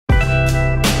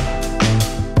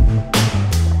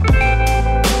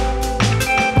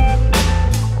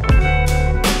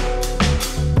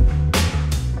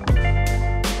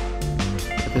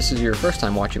is your first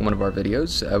time watching one of our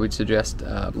videos, I would suggest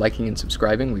liking and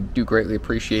subscribing. We do greatly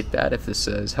appreciate that if this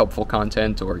is helpful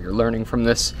content or you're learning from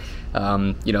this.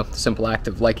 The simple act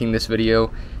of liking this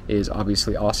video is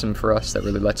obviously awesome for us. That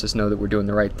really lets us know that we're doing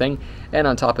the right thing. And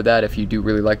on top of that, if you do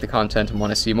really like the content and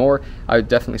want to see more, I would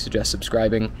definitely suggest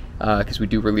subscribing because we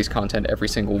do release content every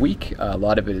single week. A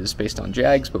lot of it is based on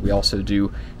JAGs, but we also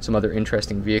do some other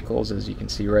interesting vehicles, as you can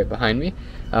see right behind me.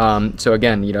 So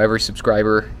again, every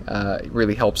subscriber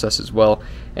really helps us as well,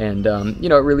 and it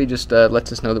really just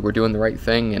lets us know that we're doing the right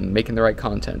thing and making the right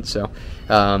content. So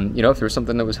if there was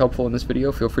something that was helpful in this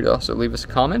video, feel free to also leave us a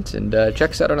comment, and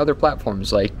check us out on other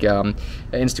platforms like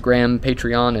Instagram,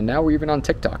 Patreon, and now we're even on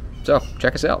TikTok. So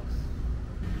check us out.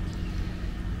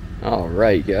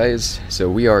 Alright guys, so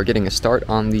we are getting a start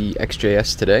on the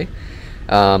XJS today.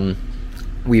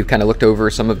 We've kind of looked over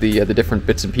some of the different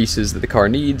bits and pieces that the car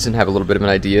needs and have a little bit of an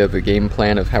idea of a game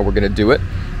plan of how we're going to do it.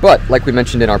 But like we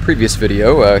mentioned in our previous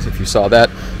video, if you saw that,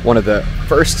 one of the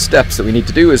first steps that we need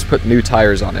to do is put new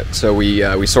tires on it. So we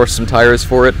sourced some tires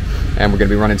for it, and we're going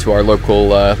to be running to our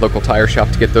local tire shop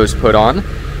to get those put on.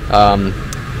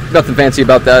 Nothing fancy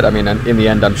about that. I mean, in the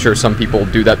end, I'm sure some people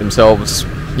do that themselves.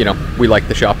 We like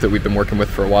the shop that we've been working with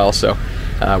for a while, so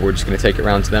we're just going to take it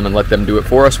around to them and let them do it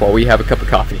for us while we have a cup of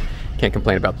coffee. Can't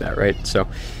complain about that, right? So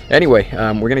anyway,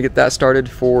 we're going to get that started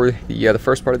for the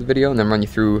first part of the video, and then run you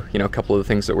through a couple of the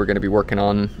things that we're going to be working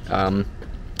on.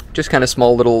 Just kind of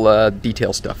small little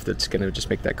detail stuff that's going to just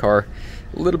make that car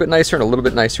a little bit nicer and a little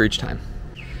bit nicer each time.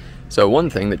 So one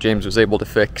thing that James was able to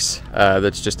fix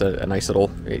that's just a nice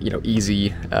little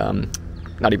easy,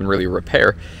 not even really a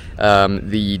repair.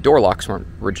 The door locks weren't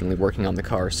originally working on the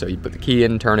car, so you put the key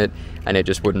in, turn it, and it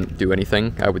just wouldn't do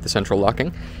anything with the central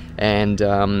locking. And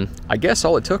I guess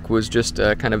all it took was just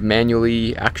kind of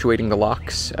manually actuating the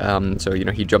locks. So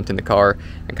he jumped in the car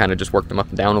and kind of just worked them up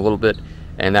and down a little bit,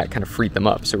 and that kind of freed them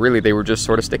up. So really they were just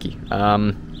sort of sticky.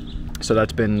 So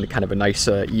that's been kind of a nice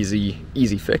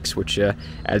easy fix, which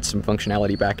adds some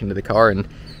functionality back into the car, and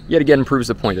yet again proves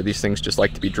the point that these things just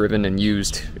like to be driven and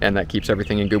used, and that keeps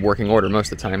everything in good working order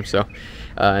most of the time. So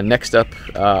next up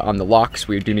on the locks,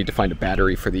 we do need to find a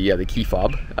battery for the key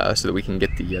fob so that we can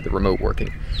get the remote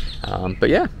working.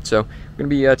 But yeah, so we're going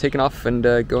to be taking off and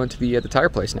going to the tire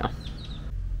place now.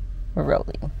 We're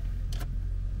rolling.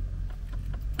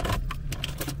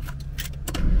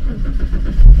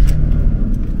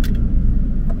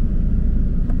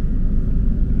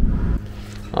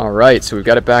 Alright, so we've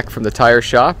got it back from the tire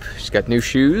shop. She's got new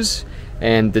shoes,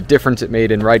 and the difference it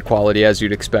made in ride quality, as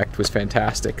you'd expect, was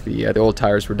fantastic. The old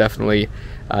tires were definitely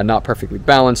not perfectly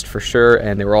balanced for sure,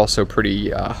 and they were also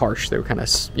pretty harsh. They were kind of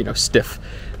stiff.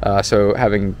 So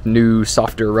having new,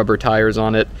 softer rubber tires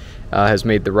on it has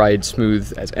made the ride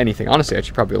smooth as anything. Honestly,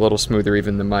 actually probably a little smoother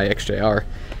even than my XJR.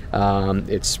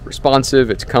 It's responsive,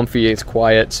 it's comfy, it's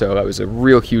quiet, so that was a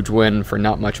real huge win for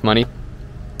not much money.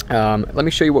 Let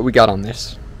me show you what we got on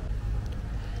this.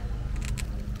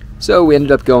 So we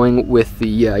ended up going with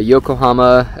the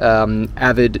Yokohama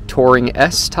Avid Touring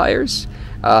S tires.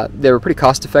 They were pretty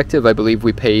cost effective. I believe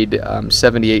we paid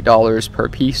 $78 per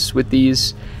piece with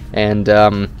these, and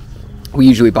we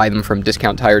usually buy them from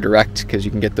Discount Tire Direct because you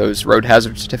can get those road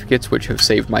hazard certificates, which have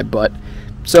saved my butt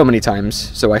so many times,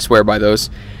 so I swear by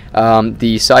those.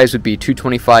 The size would be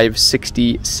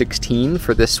 225/60/16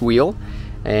 for this wheel.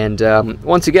 And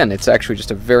once again, it's actually just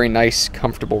a very nice,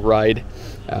 comfortable ride,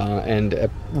 and a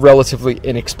relatively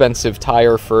inexpensive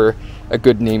tire for a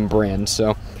good name brand.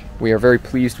 So we are very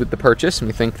pleased with the purchase, and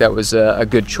we think that was a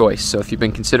good choice. So if you've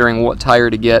been considering what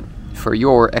tire to get for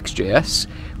your XJS,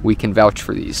 we can vouch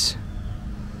for these.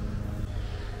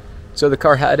 So the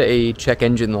car had a check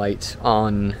engine light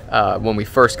on when we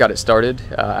first got it started.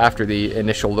 After the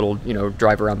initial little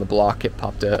drive around the block, it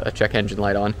popped a check engine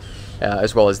light on.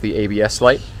 As well as the ABS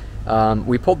light.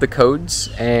 We pulled the codes,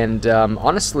 and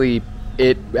honestly,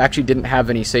 it actually didn't have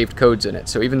any saved codes in it.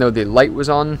 So even though the light was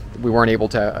on, we weren't able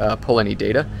to pull any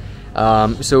data.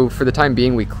 So for the time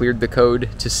being, we cleared the code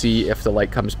to see if the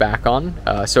light comes back on.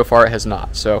 So far it has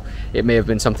not. So it may have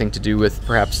been something to do with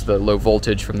perhaps the low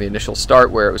voltage from the initial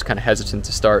start, where it was kind of hesitant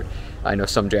to start. I know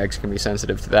some JAGs can be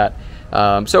sensitive to that.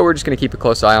 So we're just going to keep a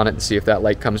close eye on it and see if that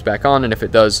light comes back on, and if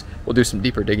it does, we'll do some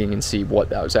deeper digging and see what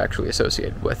that was actually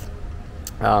associated with.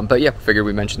 But yeah, figured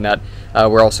we mentioned that.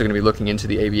 We're also going to be looking into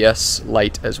the ABS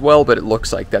light as well, but it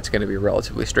looks like that's going to be a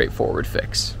relatively straightforward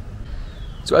fix.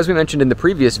 So as we mentioned in the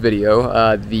previous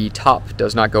video, the top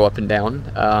does not go up and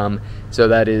down. So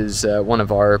that is one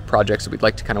of our projects that we'd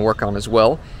like to kind of work on as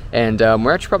well. And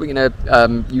we're actually probably going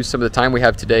to use some of the time we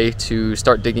have today to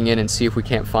start digging in and see if we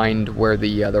can't find where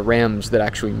the rams that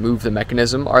actually move the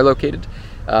mechanism are located.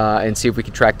 and see if we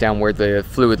can track down where the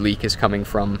fluid leak is coming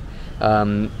from.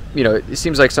 You know, it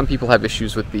seems like some people have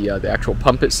issues with the actual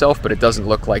pump itself, but it doesn't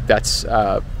look like that's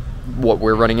what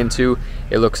we're running into.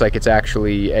 It looks like it's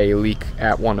actually a leak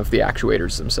at one of the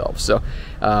actuators themselves. So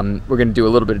we're going to do a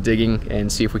little bit of digging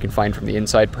and see if we can find from the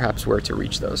inside perhaps where to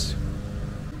reach those.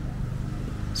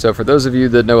 So for those of you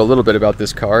that know a little bit about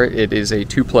this car, it is a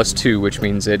 2+2, which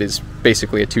means it is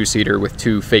basically a two-seater with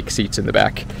two fake seats in the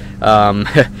back.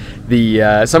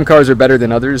 Some cars are better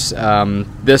than others.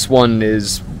 This one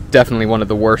is definitely one of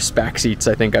the worst back seats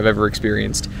I think I've ever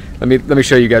experienced. Let me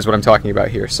show you guys what I'm talking about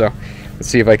here. So let's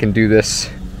see if I can do this.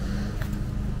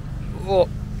 Oh,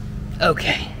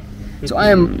 okay. So I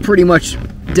am pretty much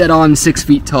dead on 6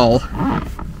 feet tall.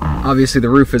 Obviously the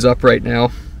roof is up right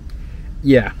now.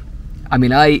 Yeah. I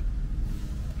mean, I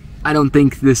don't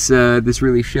think this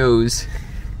really shows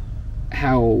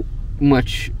how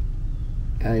much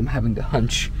I'm having to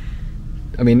hunch.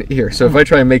 I mean, here, so if I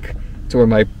try and make to where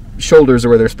my shoulders are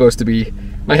where they're supposed to be,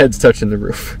 my head's touching the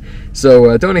roof.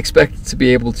 So don't expect to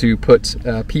be able to put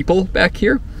people back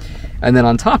here. And then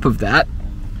on top of that,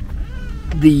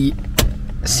 the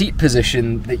seat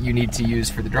position that you need to use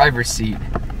for the driver's seat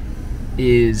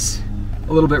is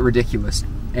a little bit ridiculous,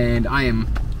 and I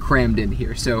am crammed in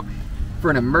here. So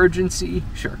for an emergency,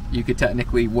 sure, you could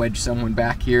technically wedge someone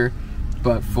back here,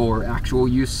 but for actual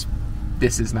use,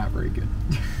 this is not very good.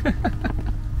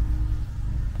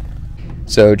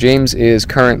 So James is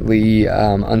currently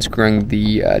unscrewing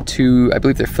the two, I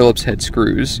believe they're Phillips head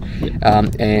screws,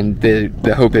 and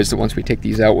the hope is that once we take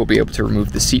these out, we'll be able to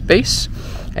remove the seat base.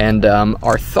 And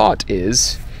our thought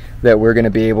is that we're going to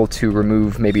be able to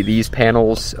remove maybe these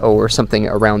panels or something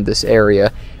around this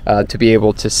area to be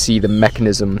able to see the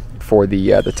mechanism for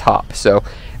the top. So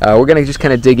we're going to just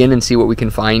kind of dig in and see what we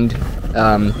can find.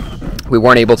 We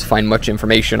weren't able to find much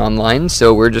information online,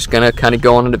 so we're just going to kind of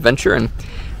go on an adventure, and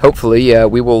hopefully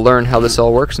we will learn how this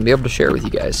all works and be able to share it with you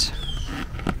guys.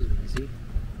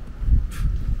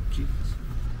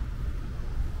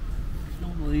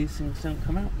 Normally these things don't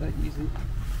come out that easy.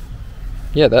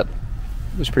 Yeah, that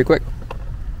was pretty quick.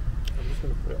 I'm just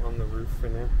going to put it on the roof for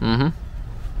now. Mm-hmm.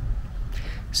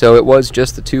 So it was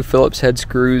just the two Phillips head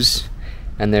screws,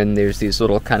 and then there's these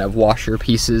little kind of washer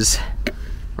pieces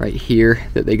right here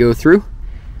that they go through,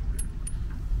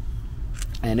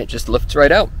 and it just lifts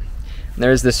right out. And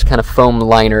there's this kind of foam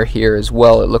liner here as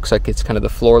well. It looks like it's kind of the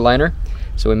floor liner,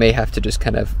 so we may have to just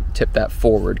kind of tip that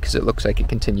forward because it looks like it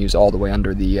continues all the way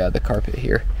under the carpet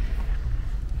here.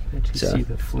 You can actually see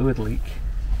the fluid leak.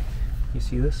 You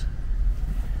see this?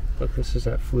 Look, this is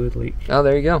that fluid leak. Oh,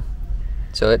 there you go.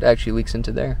 So it actually leaks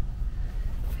into there.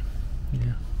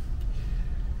 Yeah.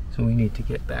 So we need to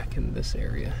get back in this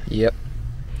area. Yep.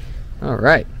 All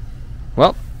right.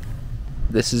 Well,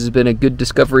 this has been a good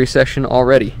discovery session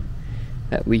already.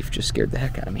 That leaf just scared the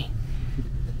heck out of me.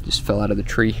 Just fell out of the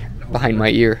tree behind my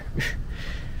ear.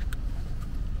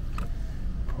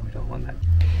 Probably don't want that.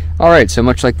 All right, so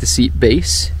much like the seat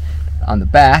base, on the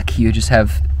back you just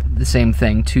have the same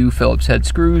thing, two Phillips head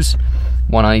screws,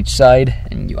 one on each side,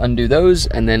 and you undo those,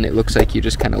 and then it looks like you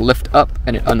just kind of lift up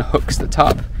and it unhooks the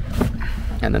top,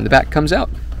 and then the back comes out.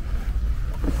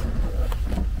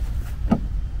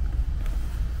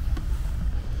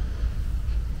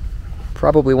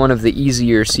 Probably one of the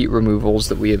easier seat removals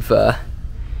that we've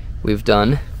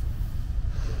done.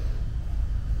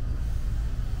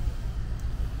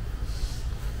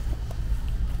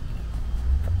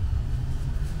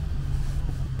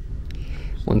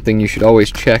 One thing you should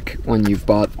always check when you've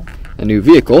bought a new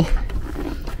vehicle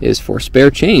is for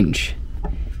spare change.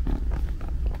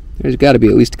 There's got to be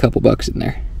at least a couple bucks in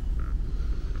there.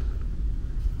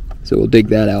 So we'll dig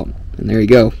that out, and there you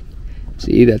go.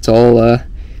 See, that's all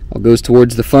goes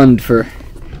towards the fund for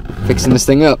fixing this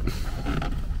thing up.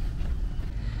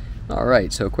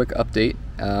 Alright, so quick update.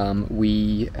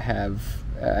 We have,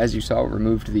 as you saw,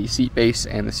 removed the seat base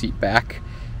and the seat back.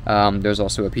 There's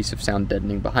also a piece of sound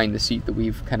deadening behind the seat that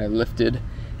we've kind of lifted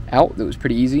out. That was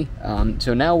pretty easy.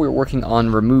 So now we're working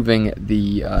on removing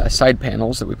the side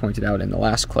panels that we pointed out in the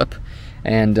last clip.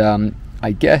 And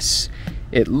I guess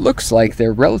it looks like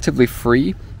they're relatively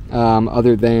free,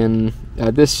 other than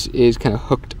this is kind of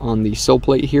hooked on the sill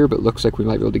plate here, but looks like we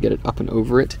might be able to get it up and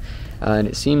over it. And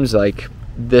it seems like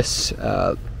this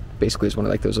basically is one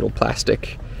of like those little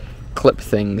plastic clip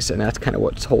things, and that's kind of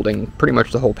what's holding pretty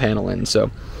much the whole panel in.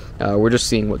 So we're just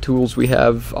seeing what tools we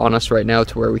have on us right now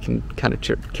to where we can kind of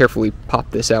carefully pop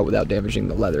this out without damaging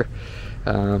the leather.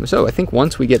 So I think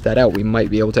once we get that out, we might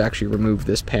be able to actually remove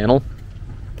this panel.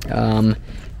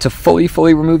 To fully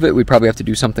remove it, we'd probably have to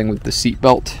do something with the seat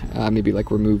belt, maybe like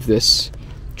remove this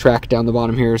track down the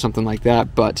bottom here or something like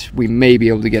that, but we may be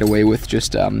able to get away with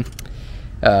just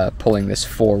pulling this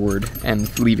forward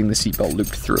and leaving the seatbelt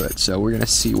looped through it. So we're going to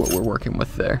see what we're working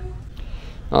with there.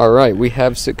 All right, we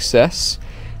have success.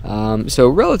 So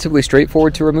relatively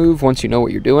straightforward to remove once you know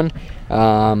what you're doing.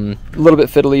 A little bit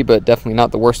fiddly, but definitely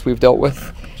not the worst we've dealt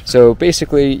with. So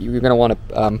basically, you're going to want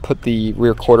to put the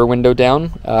rear quarter window down,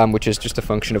 which is just a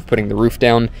function of putting the roof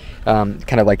down,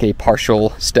 kind of like a partial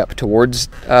step towards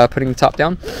putting the top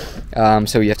down.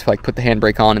 So you have to like put the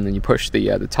handbrake on, and then you push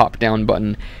the top down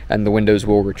button, and the windows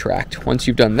will retract. Once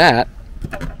you've done that,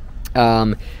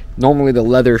 normally the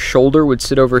leather shoulder would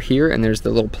sit over here, and there's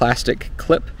the little plastic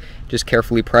clip. Just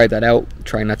carefully pry that out,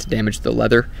 try not to damage the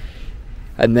leather.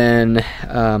 And then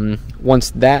once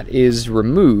that is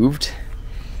removed,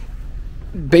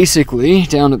 basically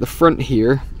down at the front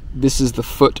here, this is the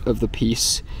foot of the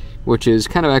piece, which is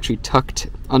kind of actually tucked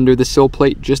under the sill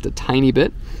plate just a tiny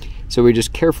bit. So we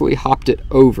just carefully hopped it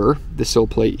over the sill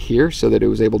plate here so that it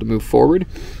was able to move forward,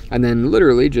 and then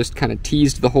literally just kind of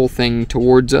teased the whole thing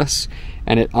towards us,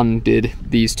 and it undid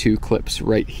these two clips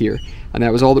right here, and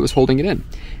that was all that was holding it in.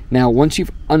 Now once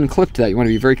you've unclipped that, you want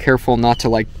to be very careful not to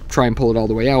like try and pull it all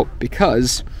the way out,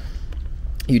 because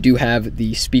you do have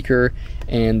the speaker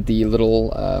and the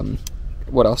little,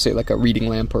 what I'll say, like a reading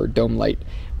lamp or dome light,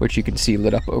 which you can see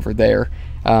lit up over there.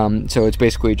 So it's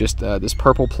basically just this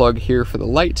purple plug here for the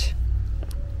light,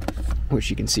 which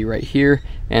you can see right here,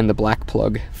 and the black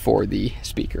plug for the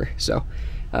speaker. So,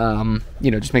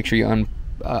 you know, just make sure you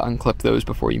unclip those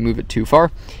before you move it too far.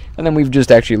 And then we've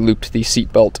just actually looped the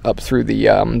seat belt up through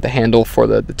the handle for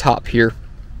the top here,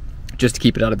 just to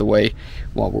keep it out of the way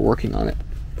while we're working on it.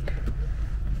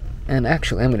 And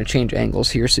actually, I'm going to change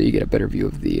angles here so you get a better view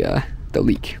of the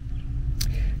leak.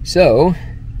 So,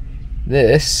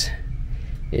 this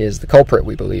is the culprit,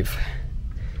 we believe.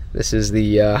 This is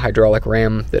the hydraulic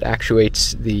ram that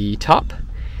actuates the top,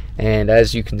 and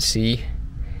as you can see,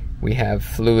 we have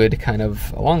fluid kind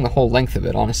of along the whole length of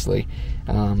it, honestly.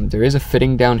 There is a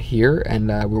fitting down here, and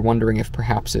we're wondering if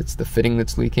perhaps it's the fitting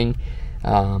that's leaking.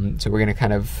 So we're going to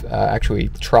kind of actually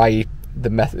try the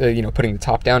method, you know, putting the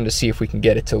top down to see if we can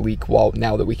get it to leak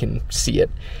now that we can see it,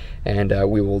 and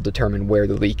we will determine where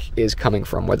the leak is coming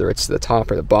from, whether it's the top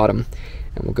or the bottom,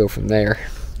 and we'll go from there.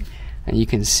 And you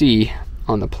can see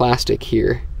on the plastic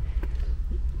here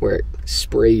where it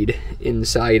sprayed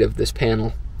inside of this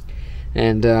panel,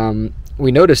 and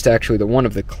we noticed actually that one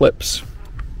of the clips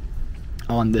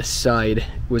on this side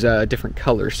was a different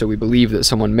color, so we believe that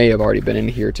someone may have already been in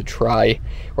here to try,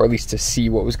 or at least to see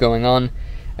what was going on,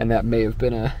 and that may have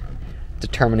been a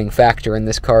determining factor in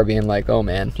this car being like, oh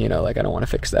man, you know, like I don't want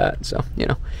to fix that. So, you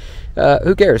know,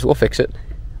 who cares, we'll fix it.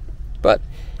 But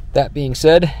that being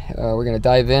said, we're going to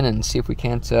dive in and see if we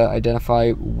can't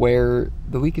identify where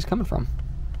the leak is coming from.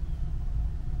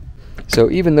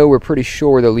 So even though we're pretty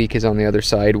sure the leak is on the other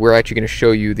side, we're actually going to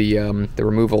show you the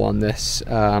removal on this.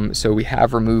 So we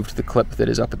have removed the clip that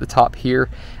is up at the top here.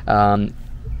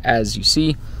 As you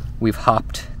see, we've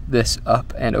hopped this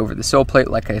up and over the sill plate,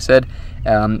 like I said,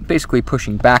 basically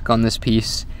pushing back on this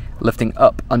piece, lifting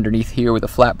up underneath here with a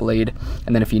flat blade,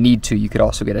 and then if you need to, you could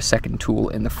also get a second tool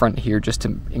in the front here just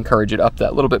to encourage it up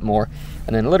that little bit more,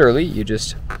 and then literally you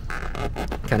just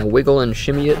kind of wiggle and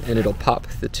shimmy it, and it'll pop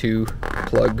the two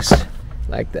plugs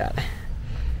like that.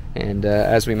 And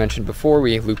as we mentioned before,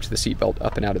 we looped the seatbelt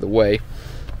up and out of the way,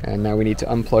 and now we need to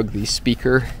unplug the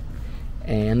speaker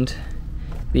and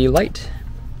the light.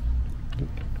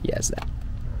 Yes, that.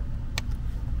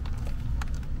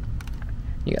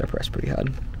 You gotta press pretty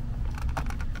hard.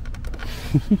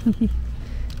 There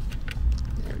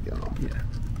we go. Yeah.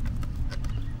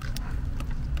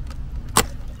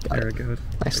 Got there it goes.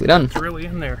 Nicely done. It's really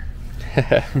in there.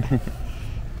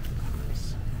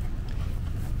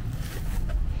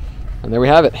 And there we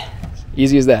have it.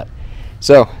 Easy as that.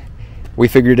 So, we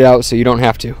figured it out so you don't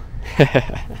have to.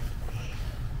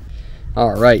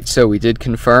 Alright, so we did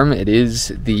confirm it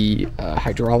is the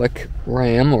hydraulic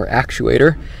ram or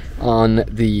actuator on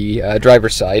the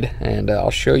driver's side, and I'll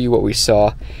show you what we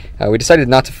saw. We decided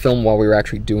not to film while we were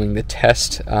actually doing the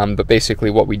test, but basically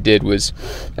what we did was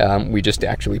we just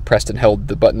actually pressed and held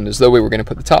the button as though we were going to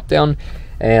put the top down,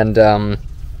 and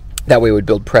that way it would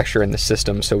build pressure in the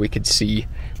system so we could see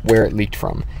where it leaked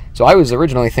from. So I was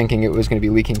originally thinking it was going to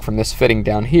be leaking from this fitting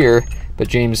down here, but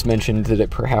James mentioned that it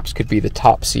perhaps could be the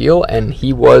top seal, and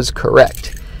he was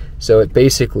correct. So it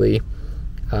basically,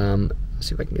 let's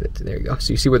see if I can get it to, there you go.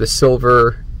 So you see where the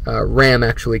silver ram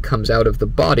actually comes out of the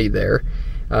body there.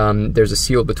 There's a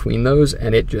seal between those,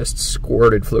 and it just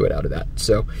squirted fluid out of that.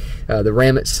 So the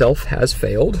ram itself has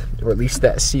failed, or at least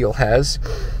that seal has,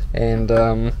 and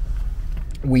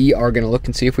we are going to look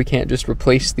and see if we can't just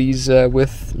replace these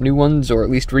with new ones, or at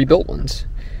least rebuilt ones.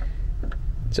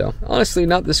 So, honestly,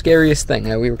 not the scariest thing.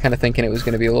 We were kind of thinking it was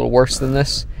going to be a little worse than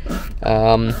this.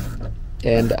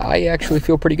 And I actually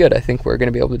feel pretty good. I think we're going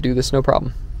to be able to do this no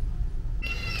problem.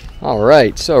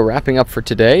 Alright, so wrapping up for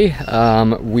today,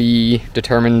 we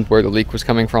determined where the leak was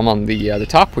coming from on the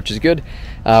top, which is good.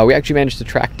 We actually managed to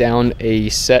track down a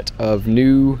set of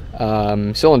new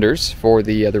cylinders for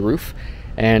the roof,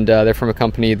 and they're from a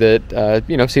company that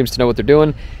seems to know what they're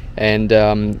doing, and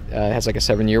has like a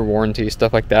 7-year warranty,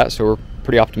 stuff like that, so we're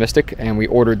pretty optimistic, and we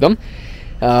ordered them.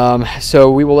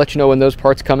 So we will let you know when those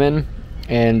parts come in,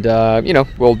 and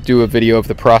we'll do a video of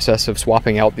the process of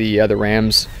swapping out the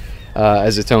rams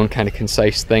as its own kind of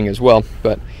concise thing as well.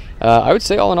 But I would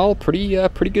say all in all, pretty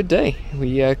good day.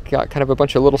 We got kind of a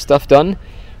bunch of little stuff done,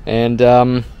 and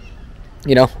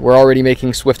we're already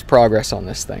making swift progress on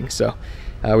this thing. So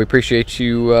we appreciate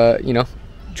you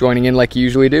joining in like you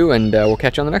usually do, and we'll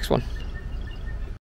catch you on the next one.